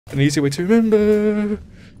an easy way to remember.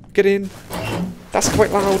 Get in. That's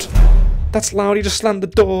quite loud. That's loud, he just slammed the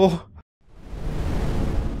door.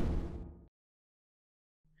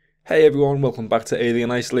 Hey everyone, welcome back to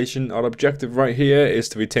Alien Isolation. Our objective right here is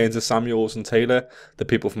to return to Samuels and Taylor, the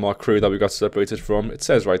people from our crew that we got separated from. It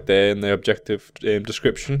says right there in the objective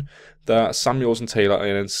description that Samuels and Taylor are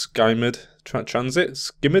in Skimmed Transit?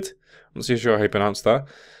 Skimmed? I'm not too sure how you pronounce that.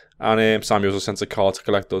 And Samuels has sent a car to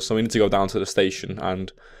collect us, so we need to go down to the station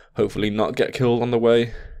and hopefully not get killed on the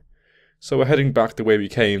way. So we're heading back the way we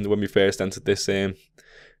came when we first entered this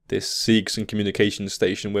Siegs and Communications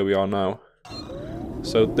station where we are now.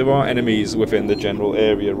 So there are enemies within the general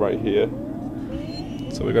area right here,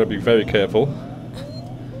 so we've got to be very careful.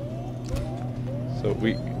 So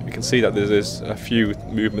we can see that there's a few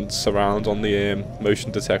movements around on the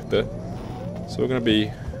motion detector, so we're going to be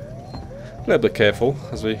a little bit careful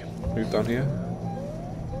as we move down here.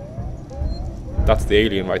 That's the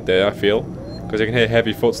alien right there, I feel, because you can hear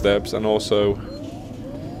heavy footsteps and also...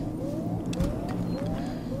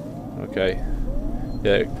 Okay,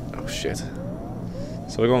 yeah, oh shit.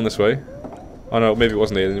 So we're going this way. Oh no, maybe it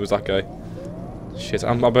wasn't the alien, it was that guy. Shit,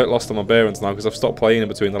 I'm a bit lost on my bearings now because I've stopped playing in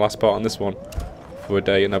between the last part and this one for a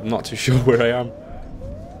day and I'm not too sure where I am.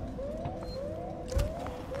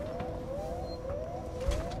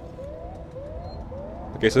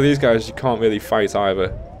 Okay, so these guys you can't really fight either.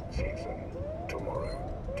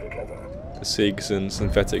 The Siegs and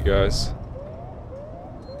synthetic guys.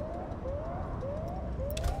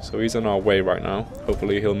 So he's on our way right now.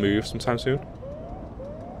 Hopefully he'll move sometime soon.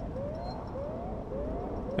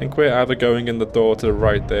 I think we're either going in the door to the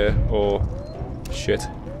right there, or... Shit.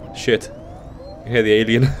 Shit. I can hear the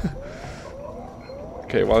alien.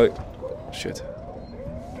 Okay, well... Shit.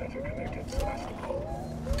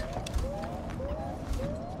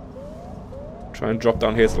 Try and drop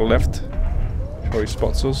down here to the left. Before he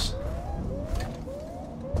spots us.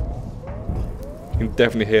 You can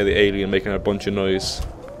definitely hear the alien making a bunch of noise.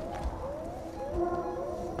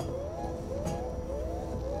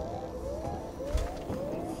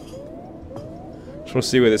 I want to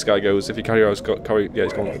see where this guy goes. If he carry on, yeah,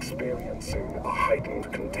 he's gone. Experiencing a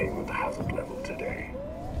heightened containment hazard level today.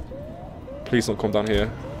 Please don't come down here.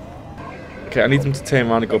 Okay, I need him to turn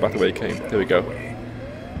around and go back the way he came. There we go.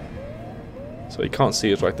 So he can't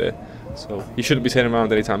see us right there. So he shouldn't be turning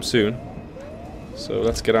around anytime soon. So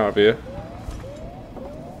let's get out of here.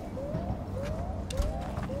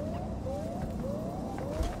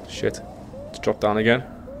 Shit. Let's drop down again.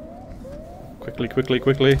 Quickly, quickly,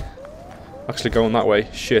 quickly. Actually going that way.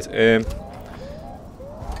 Shit.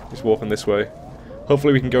 He's walking this way.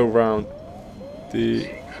 Hopefully we can go around the...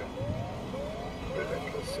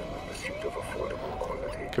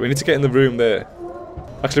 Okay, we need to get in the room there.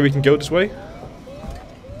 Actually, we can go this way.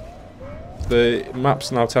 The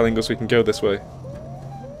map's now telling us we can go this way.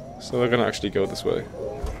 So we're gonna actually go this way.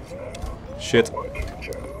 Shit.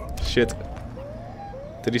 Shit.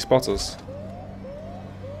 Did he spot us?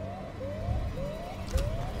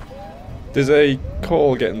 There's a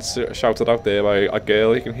call getting shouted out there by a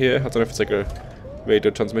girl you can hear. I don't know if it's like a radio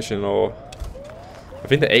transmission or... I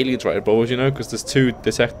think the alien's right above us, you know, because there's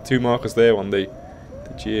two markers there on the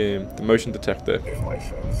motion detector.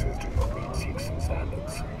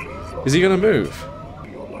 Is he gonna move?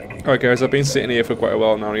 Alright guys, I've been sitting here for quite a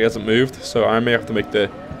while now and he hasn't moved, so I may have to make a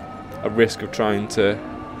risk of trying to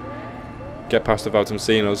get past without him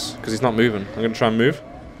seeing us, because he's not moving. I'm gonna try and move.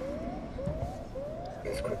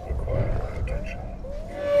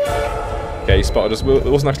 Okay, he spotted us. It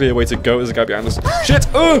wasn't actually a way to go. There's a guy behind us. Shit!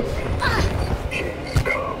 Oh!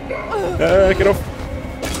 Get off!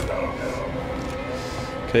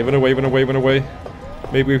 Okay, run away, run away, run away.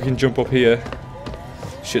 Maybe we can jump up here.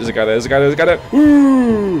 Shit, there's a guy there. There's a guy there. There's a guy there.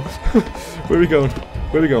 Woo! Where are we going?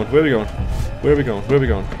 Where are we going? Where are we going? Where are we going? Where are we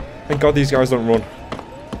going? Thank God these guys don't run.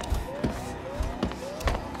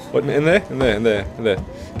 What, in there? In there, in there, in there.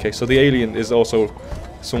 Okay, so the alien is also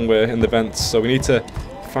somewhere in the vents, so we need to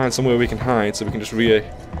find somewhere we can hide so we can just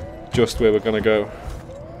readjust where we're gonna go.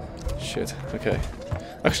 Shit, okay.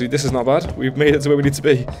 Actually, this is not bad. We've made it to where we need to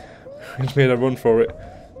be. We just made a run for it.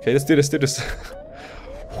 Okay, let's do this, do this.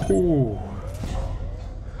 Ooh.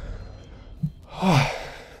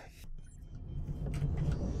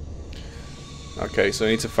 Okay, so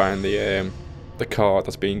I need to find the card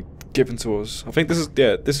that's being given to us. I think this is,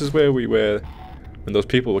 yeah, this is where we were when those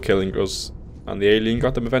people were killing us and the alien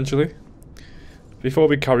got them eventually. Before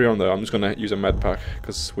we carry on though, I'm just going to use a med pack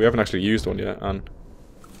because we haven't actually used one yet, and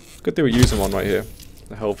could do with using one right here.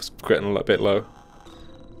 The health is getting a little bit low.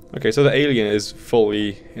 Okay, so the alien is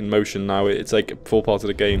fully in motion now. It's like a full part of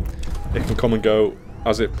the game. It can come and go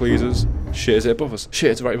as it pleases. Shit, is it above us?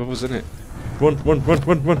 Shit, it's right above us, isn't it? Run, run, run,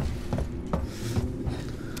 run, run.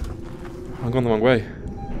 I'm going the wrong way.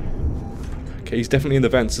 Okay, he's definitely in the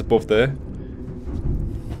vents above there.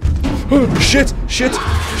 Oh, shit, shit,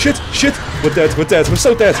 shit, shit. We're dead, we're dead, we're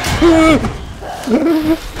so dead.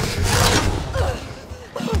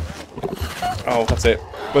 Oh, that's it.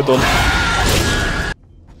 We're done.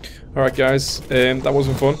 Alright guys, that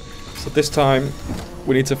wasn't fun. So this time,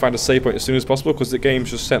 we need to find a save point as soon as possible because the game's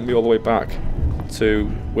just sent me all the way back to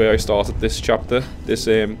where I started this chapter, this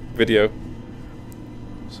video.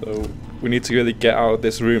 So we need to really get out of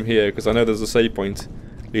this room here because I know there's a save point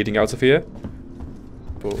leading out of here.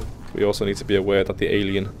 But we also need to be aware that the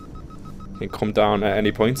alien can come down at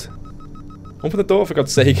any point. Open the door for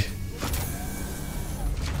God's sake.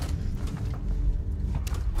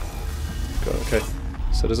 God, okay.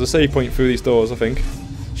 So there's a save point through these doors, I think.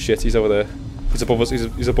 Shit, he's over there. He's above us,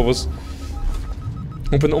 he's above us.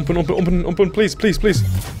 Open, open, open, open, open, please, please, please.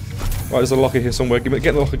 Right, there's a locker here somewhere. Get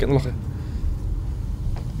in the locker, get in the locker.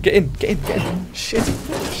 Get in, get in, get in. Shit,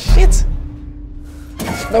 shit.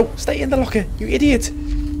 No, stay in the locker, you idiot.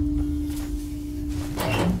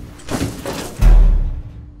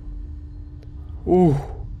 Ooh.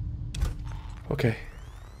 Okay.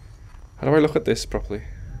 How do I look at this properly?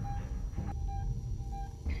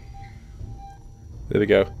 There we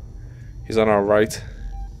go. He's on our right.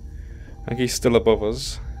 I think he's still above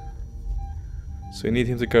us. So we need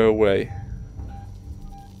him to go away.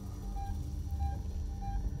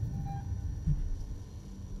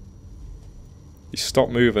 He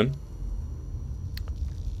stopped moving.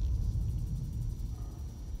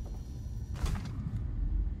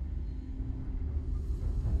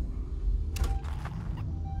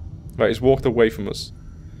 Right, he's walked away from us.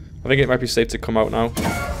 I think it might be safe to come out now.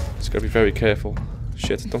 Just gotta be very careful.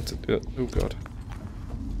 Shit, don't do it. Oh god.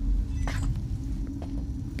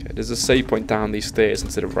 Okay, there's a save point down these stairs and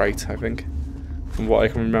to the right, I think. From what I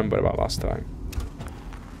can remember about last time.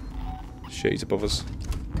 Shit, he's above us.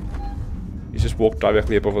 He's just walked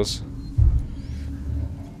directly above us.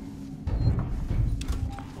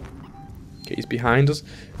 Okay, he's behind us.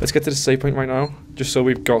 Let's get to the save point right now. Just so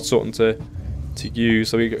we've got something to use.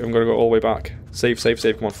 So I'm gonna go all the way back. Save, save,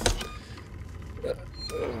 save, come on.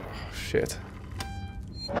 Shit.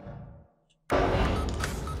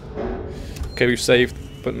 Okay, we've saved,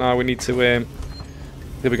 but now we need to, there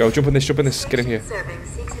we go, jump in this, get in here.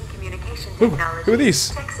 Ooh, who are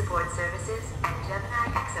these?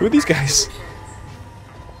 Who are these guys?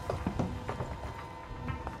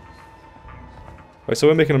 Right, so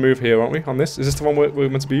we're making a move here, aren't we, on this? Is this the one we're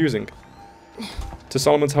meant to be using? To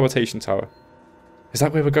Solomon's habitation tower. Is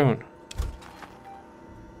that where we're going?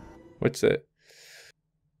 What's it?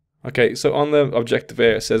 Okay, so on the objective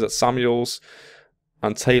here, it says that Samuels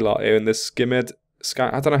and Taylor are in this skimmed sky.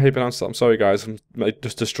 I don't know how you pronounce that. I'm sorry, guys. I'm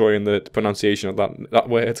just destroying the pronunciation of that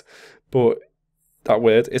word. But that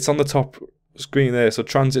word, it's on the top screen there. So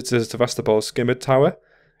transit to Sevastopol skimmed tower.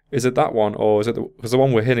 Is it that one, or is it because the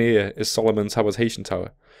one we're in here is Solomon's habitation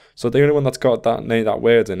tower? So the only one that's got that name, that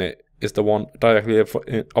word in it, is the one directly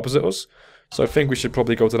opposite us. So I think we should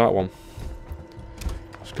probably go to that one.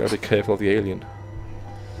 Just gotta be careful of the alien.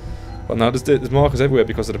 But now there's markers everywhere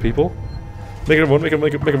because of the people. Make it a run, make it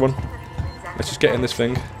a run. Let's just get in this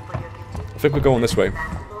thing. I think we're going this way.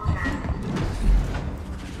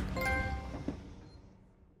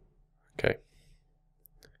 Okay.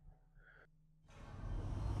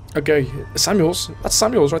 Okay, Samuels. That's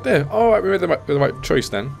Samuels right there. Oh, right, we made the right choice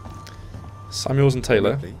then. Samuels and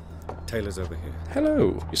Taylor. Ripley. Taylor's over here.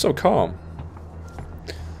 Hello. You're so calm.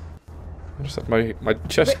 I just have my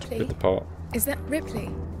chest Ripley? ripped apart. Is that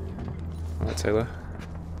Ripley? Alright, Taylor.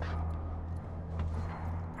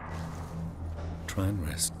 Try and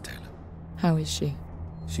rest, Taylor. How is she?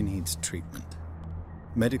 She needs treatment.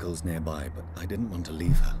 Medical's nearby, but I didn't want to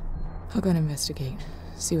leave her. I'll go and investigate.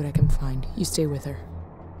 See what I can find. You stay with her.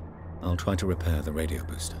 I'll try to repair the radio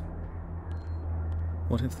booster.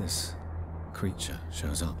 What if this creature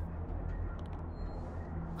shows up?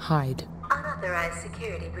 Hide. Unauthorized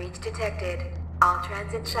security breach detected. All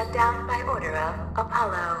transit shut down by order of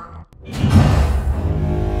Apollo.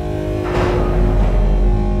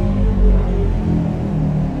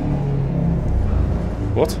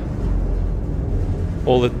 What?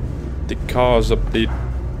 All the cars, the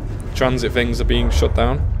transit things are being shut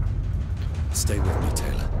down? Stay with me,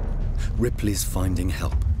 Taylor. Ripley's finding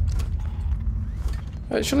help.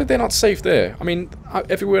 Surely they're not safe there. I mean,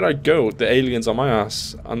 everywhere I go, the aliens on my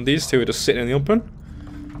ass, and these two are just sitting in the open.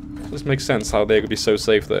 This makes sense how they could be so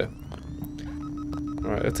safe there.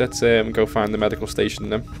 Alright, let's go find the medical station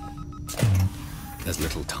then. There's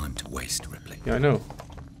little time to waste, Ripley. Yeah, I know.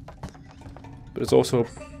 But it's also a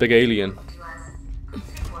big alien.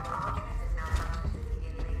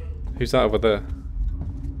 Who's that over there?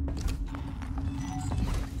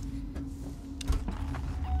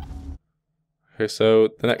 Okay, so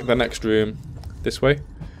the next room, this way.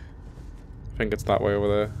 I think it's that way over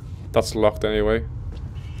there. That's locked anyway.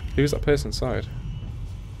 Who's that person inside?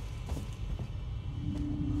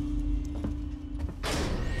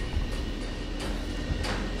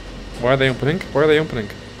 Why are they opening? Why are they opening?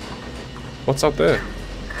 What's out there?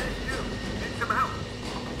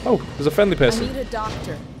 Oh, there's a friendly person. I need a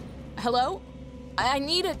doctor. Hello? I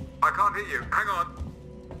need a... I can't hear you. Hang on.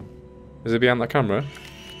 Is it behind that camera?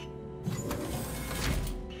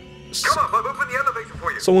 Come on, I've opened the elevator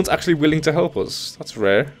for you. Someone's actually willing to help us. That's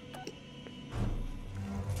rare.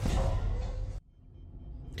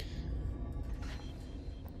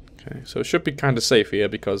 Okay, so it should be kind of safe here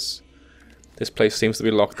because this place seems to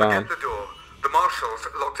be locked down. Forget the door. The marshals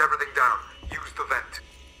locked everything down. Use the vent.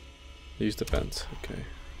 Use the vent. Okay.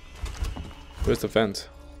 Where's the vent?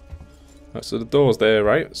 Right, so the door's there,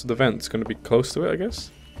 right? So the vent's going to be close to it, I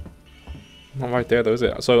guess? Not right there, though, is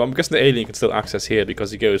it? So I'm guessing the alien can still access here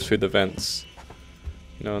because he goes through the vents.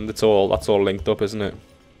 You know, and that's all linked up, isn't it?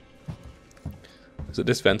 Is it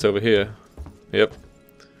this vent over here? Yep.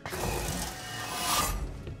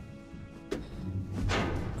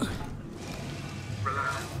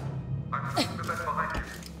 Relax. I'm putting the vent behind you.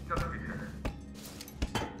 Just be safe.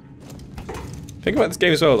 Think about this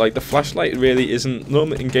game as well, like the flashlight really isn't,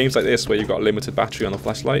 normally in games like this where you've got a limited battery on the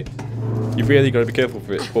flashlight, you've really got to be careful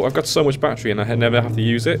with it. But I've got so much battery and I never have to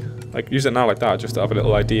use it. Like, use it now like that just to have a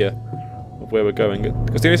little idea of where we're going.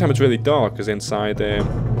 Because the only time it's really dark is inside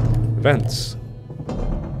vents.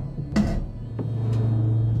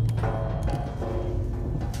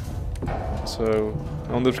 So,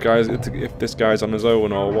 I wonder if this guy's on his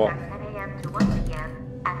own or what.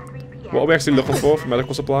 What are we actually looking for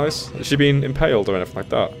medical supplies? Is she being impaled or anything like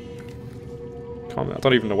that? I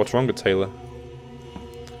don't even know what's wrong with Taylor.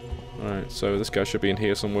 Alright, so this guy should be in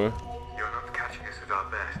here somewhere. You're not catching us at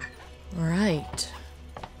our best. Right.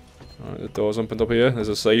 Alright, the door's opened up here. There's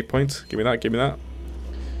a save point. Give me that, give me that.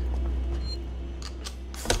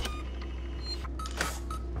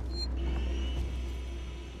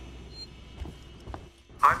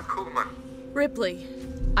 I'm Coleman. Ripley,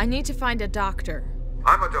 I need to find a doctor.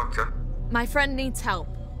 I'm a doctor. My friend needs help.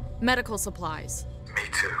 Medical supplies. Me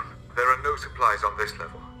too. There are no supplies on this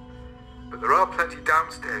level. But there are plenty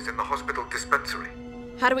downstairs in the hospital dispensary.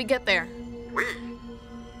 How do we get there? We?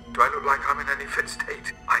 Do I look like I'm in any fit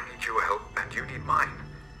state? I need your help and you need mine.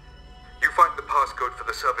 You find the passcode for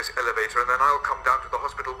the service elevator and then I'll come down to the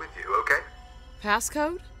hospital with you, okay?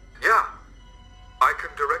 Passcode? Yeah. I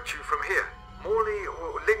can direct you from here. Morley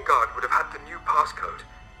or Lingard would have had the new passcode.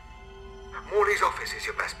 Morley's office is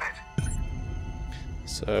your best bet.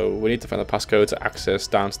 So we need to find the passcode to access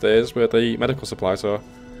downstairs where the medical supplies are.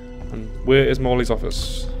 And where is Morley's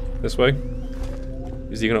office? This way?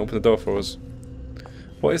 Is he going to open the door for us?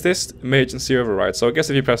 What is this? Emergency override. So I guess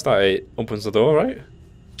if you press that, it opens the door, right?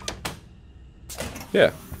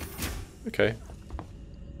 Yeah. Okay.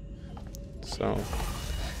 So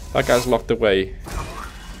that guy's locked away.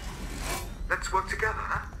 Let's work together,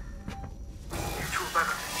 huh? Mutual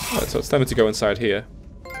benefit. Right, so it's time to go inside here.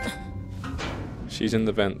 She's in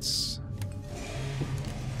the vents.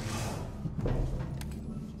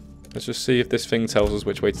 Let's just see if this thing tells us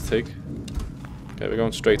which way to take. Okay, we're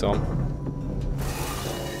going straight on.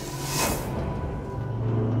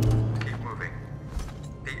 Keep moving.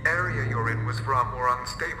 The area you're in was for our more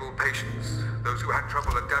unstable patients, those who had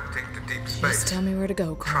trouble adapting to deep space. Just tell me where to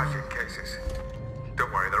go, Carl. Tragic cases.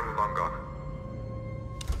 Don't worry, they're all long gone.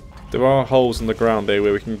 There are holes in the ground there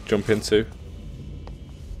where we can jump into.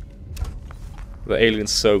 The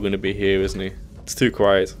alien's so going to be here, isn't he? It's too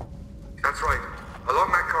quiet. That's right.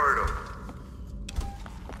 Along that corridor.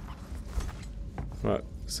 Right,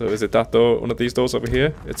 so is it that door, one of these doors over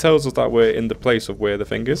here? It tells us that we're in the place of where the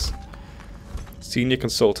thing is. Senior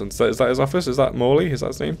consultant. Is that his office? Is that Morley? Is that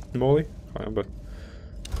his name? Morley? I can't remember.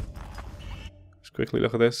 Let's quickly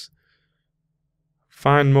look at this.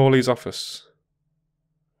 Find Morley's office.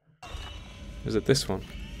 Is it this one?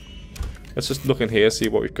 Let's just look in here, see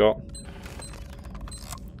what we've got.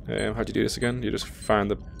 How do you do this again? You just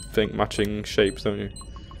find the thing matching shapes, don't you?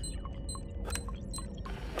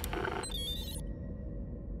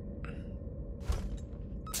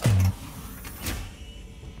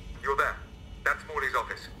 You're there. That's Morley's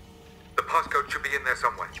office. The passcode should be in there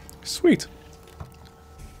somewhere. Sweet.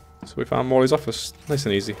 So we found Morley's office. Nice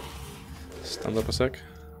and easy. Stand up a sec.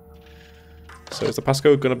 So is the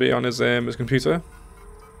passcode going to be on his computer?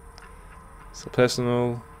 So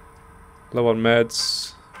personal, low on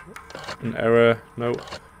meds, an error, no,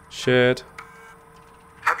 shared.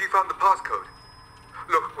 Have you found the passcode?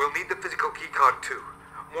 Look, we'll need the physical keycard too.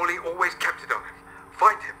 Morley always kept it on him.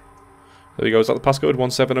 Find him. There we go, is that the passcode?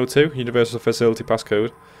 1702, Universal Facility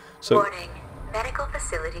passcode. So, Warning. Medical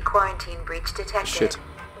facility quarantine breach detected. Shit.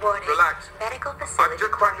 Warning. Relax. Medical facility I'm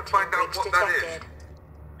just trying to find out breach what that detected.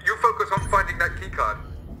 is. You focus on finding that keycard.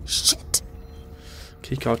 Shit.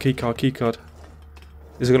 keycard, keycard, keycard.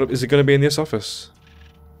 Is it gonna be in this office?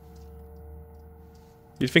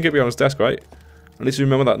 You'd think it'd be on his desk, right? At least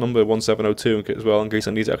remember that number 1702 as well, in case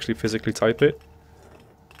I need to actually physically type it.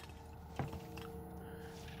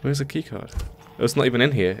 Where's the keycard? Oh, it's not even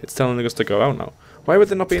in here. It's telling us to go out now. Why would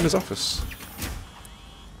they not be in his office?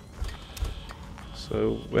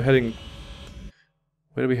 So we're heading.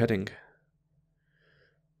 Where are we heading?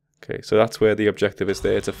 Okay, so that's where the objective is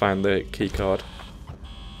there, to find the keycard.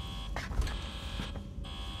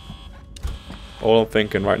 All I'm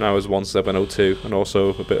thinking right now is 1702 and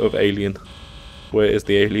also a bit of Alien. Where is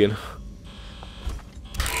the alien?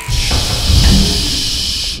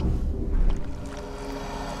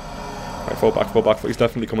 Right, fall back, fall back. He's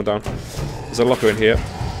definitely coming down. There's a locker in here.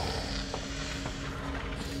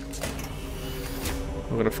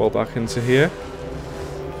 We're going to fall back into here.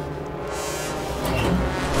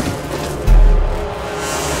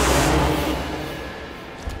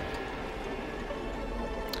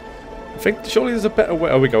 I think surely there's a better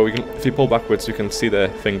way. Oh, we go. If you pull backwards, you can see the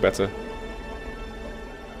thing better.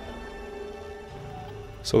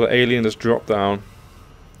 So the alien has dropped down.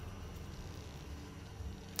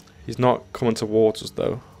 He's not coming towards us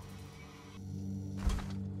though.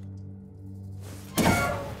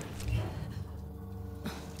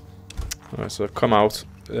 Alright, so come out.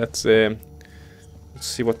 Let's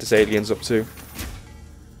see what this alien's up to.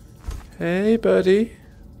 Hey, buddy.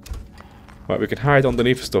 Right, we can hide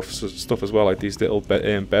underneath stuff as well, like these little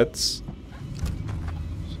beds.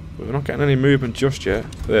 But we're not getting any movement just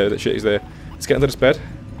yet. There, that shit is there. Let's get under this bed.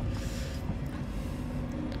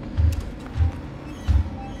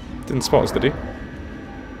 Didn't spot us, did he?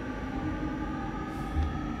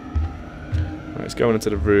 Right, let's go into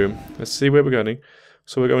the room. Let's see where we're going.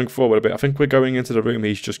 So we're going forward a bit. I think we're going into the room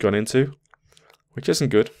he's just gone into, which isn't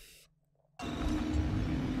good.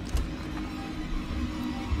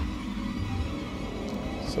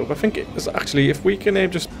 So I think it's actually, if we can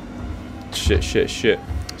just... Shit.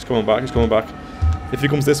 He's coming back, he's coming back. If he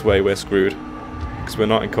comes this way, we're screwed. Because we're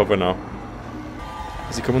not in cover now.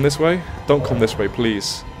 Is he coming this way? Don't come this way,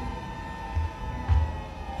 please.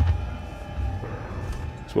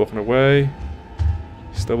 He's walking away.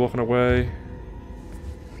 He's still walking away.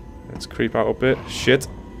 Let's creep out a bit. Shit.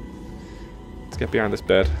 Let's get behind this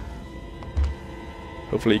bed.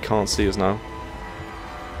 Hopefully he can't see us now.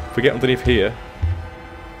 If we get underneath here...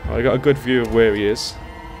 Oh, I got a good view of where he is.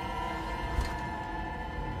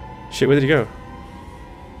 Shit, where did he go?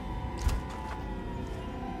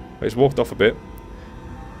 Oh, he's walked off a bit.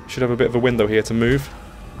 Should have a bit of a window here to move.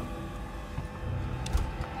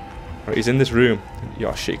 Right, he's in this room.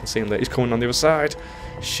 Yeah, shit, you can see him there. He's coming on the other side.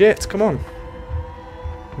 Shit, come on.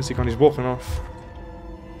 Where's he gone? He's walking off.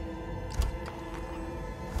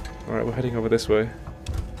 Alright, we're heading over this way.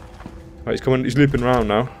 Right, he's coming, he's looping around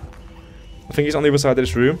now. I think he's on the other side of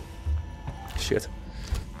this room. Shit.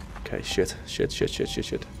 Okay, shit.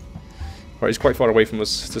 Right, he's quite far away from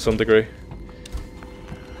us to some degree.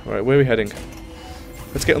 Alright, where are we heading?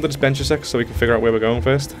 Let's get under this bench a sec so we can figure out where we're going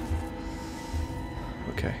first.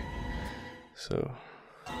 Okay. So...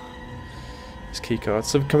 This keycard.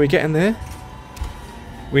 So can we get in there?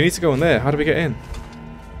 We need to go in there. How do we get in?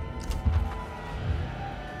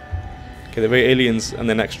 Okay, there are aliens in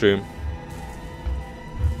the next room.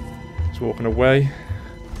 Walking away,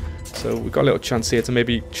 so we've got a little chance here to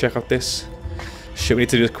maybe check out this. Shit, we need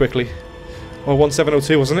to do this quickly. Oh,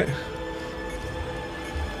 1702, wasn't it?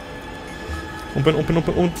 Open.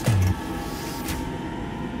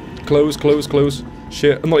 Close.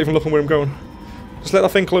 Shit, I'm not even looking where I'm going. Just let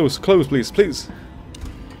that thing close. Close, please.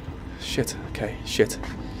 Shit, okay, shit.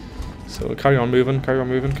 So we'll carry on moving.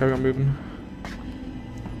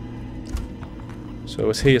 So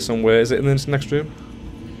it's here somewhere. Is it in this next room?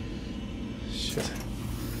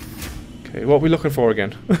 Okay, what are we looking for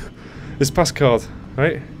again? This passcard,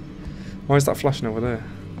 right? Why is that flashing over there?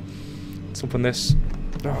 Let's open this.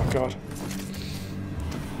 Oh god.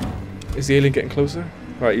 Is the alien getting closer?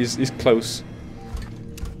 Right, he's close.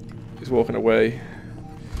 He's walking away.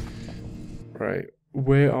 Right,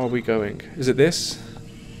 where are we going? Is it this?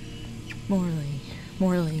 Morley.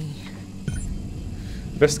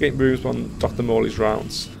 Investigate moves on Dr. Morley's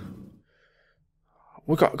rounds.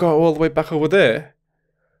 We got to go all the way back over there.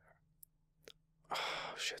 Oh,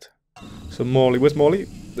 shit. So Morley, where's Morley?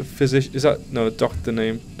 The physician, is that, no, doctor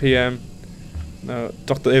name, PM, no,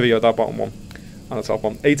 Dr. Ivy, that bottom one, and the top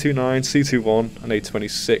one. A29, C21, and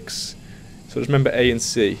A26. So just remember A and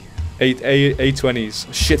C.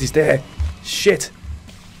 A20s, shit, he's there, shit.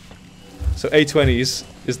 So A20s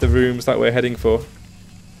is the rooms that we're heading for.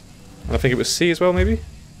 And I think it was C as well, maybe?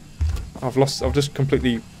 I've just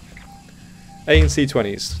completely... A and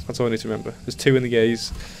C20s, that's all I need to remember. There's 2 in the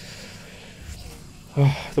A's.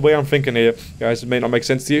 Oh, the way I'm thinking here, guys, it may not make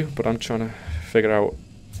sense to you, but I'm trying to figure out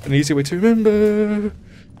an easy way to remember.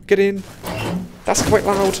 Get in. That's quite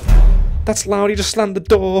loud. That's loud, he just slammed the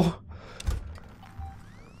door.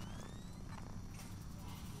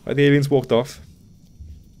 Right, the aliens walked off.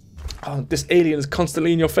 Oh, this alien is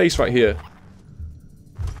constantly in your face right here.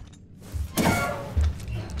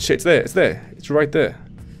 Shit, it's there, it's there. It's right there.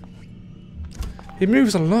 He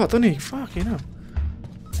moves a lot, doesn't he? Fuck, you know.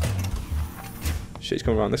 Shit, he's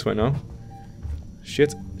coming around this way now.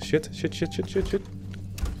 Shit, shit, shit, shit, shit, shit, shit.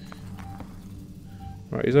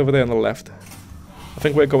 Right, he's over there on the left. I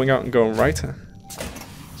think we're going out and going right.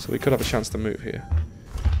 So we could have a chance to move here.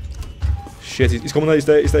 Shit, he's coming there, he's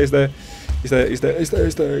there, he's there, he's there. He's there, he's there, he's there,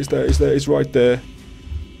 he's there, he's there, he's there, he's right there.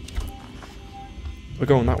 We're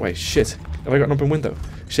going that way. Shit. Have I got an open window?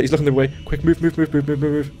 Shit, he's looking the way. Quick, move, move, move, move, move,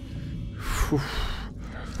 move, move.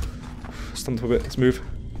 Stand up a bit, let's move.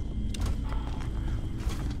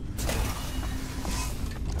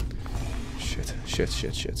 Shit, shit,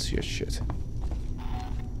 shit, shit, shit, shit.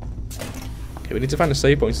 Okay, we need to find a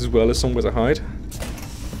save points as well as somewhere to hide.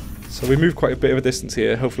 So we moved quite a bit of a distance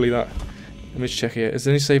here. Hopefully that... Let me check here. Is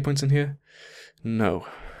there any save points in here? No.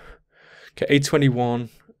 Okay, A21,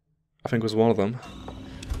 I think was one of them.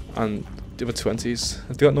 And the other 20s.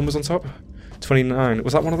 Have they got numbers on top? 29.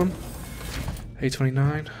 Was that one of them?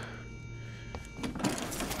 A29?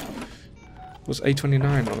 Was A29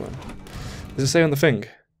 one of them? Does it say on the thing?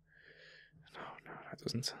 No, no, it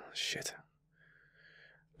doesn't. Shit.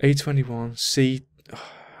 A21, C...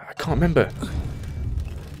 Oh, I can't remember.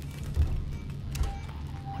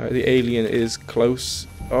 The alien is close.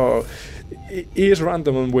 Oh, he is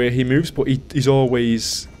random on where he moves, but he's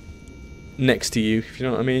always next to you, if you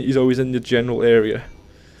know what I mean. He's always in the general area.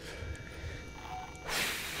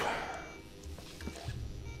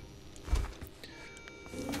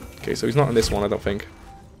 Okay, so he's not in this one, I don't think.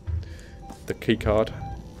 The key card.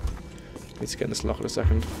 Need to get in this lock in a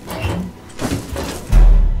second.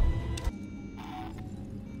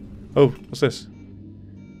 Oh, what's this?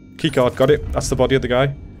 Key card, got it. That's the body of the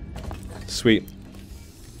guy. Sweet.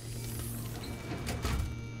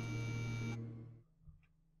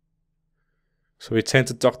 So we turn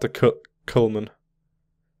to Dr. Coleman.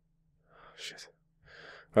 Shit.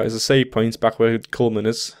 Right, there's a save point back where Coleman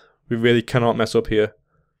is. We really cannot mess up here.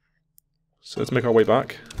 So let's make our way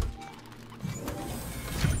back.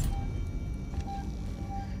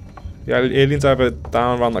 The alien's either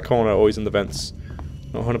down around that corner or he's in the vents.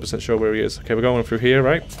 Not 100% sure where he is. Okay, we're going through here,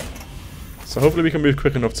 right? So hopefully we can move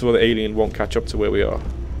quick enough to where the alien won't catch up to where we are.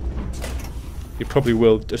 He probably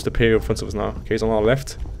will just appear in front of us now. Okay, he's on our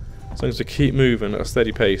left. As long as we keep moving at a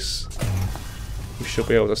steady pace, we should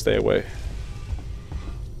be able to stay away.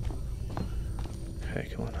 Okay,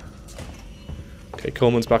 come on. Okay,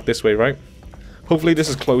 Coleman's back this way, right? Hopefully this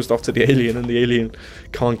is closed off to the alien and the alien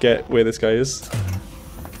can't get where this guy is.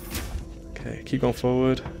 Okay, keep going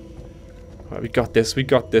forward. Alright, we got this, we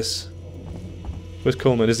got this. Where's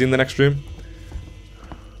Coleman? Is he in the next room?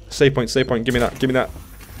 Save point, give me that, give me that.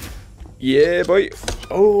 Yeah, boy.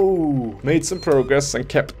 Oh, made some progress and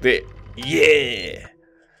kept it. Yeah.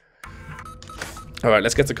 Alright,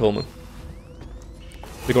 let's get to Coleman.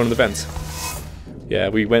 We're going to the vent. Yeah,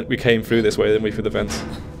 we came through this way, then we through the vent.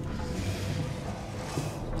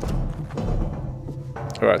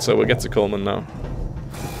 Alright, so we'll get to Coleman now.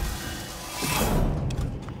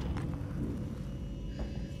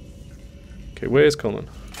 Okay, where is Coleman?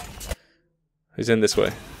 He's in this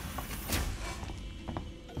way.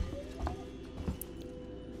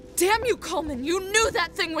 Damn you, Coleman! You knew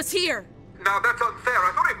that thing was here! Now that's unfair.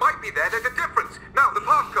 I thought it might be there. There's a difference. Now, the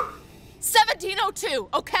passcode. 1702,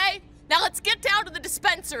 okay? Now let's get down to the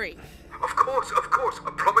dispensary. Of course, of course.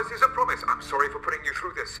 A promise is a promise. I'm sorry for putting you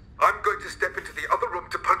through this. I'm going to step into the other room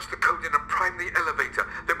to punch the code in and prime the elevator.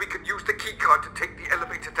 Then we can use the key card to take the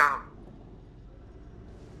elevator down.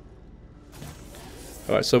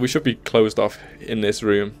 Alright, so we should be closed off in this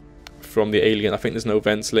room from the alien. I think there's no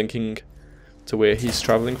vents linking to where he's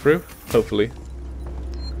travelling through, hopefully.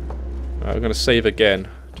 Alright, we're going to save again,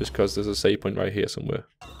 just because there's a save point right here somewhere.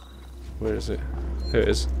 Where is it? Here it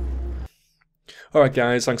is. Alright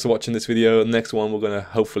guys, thanks for watching this video. Next one we're going to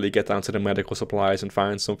hopefully get down to the medical supplies and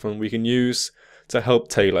find something we can use to help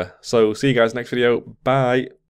Taylor. So see you guys next video. Bye.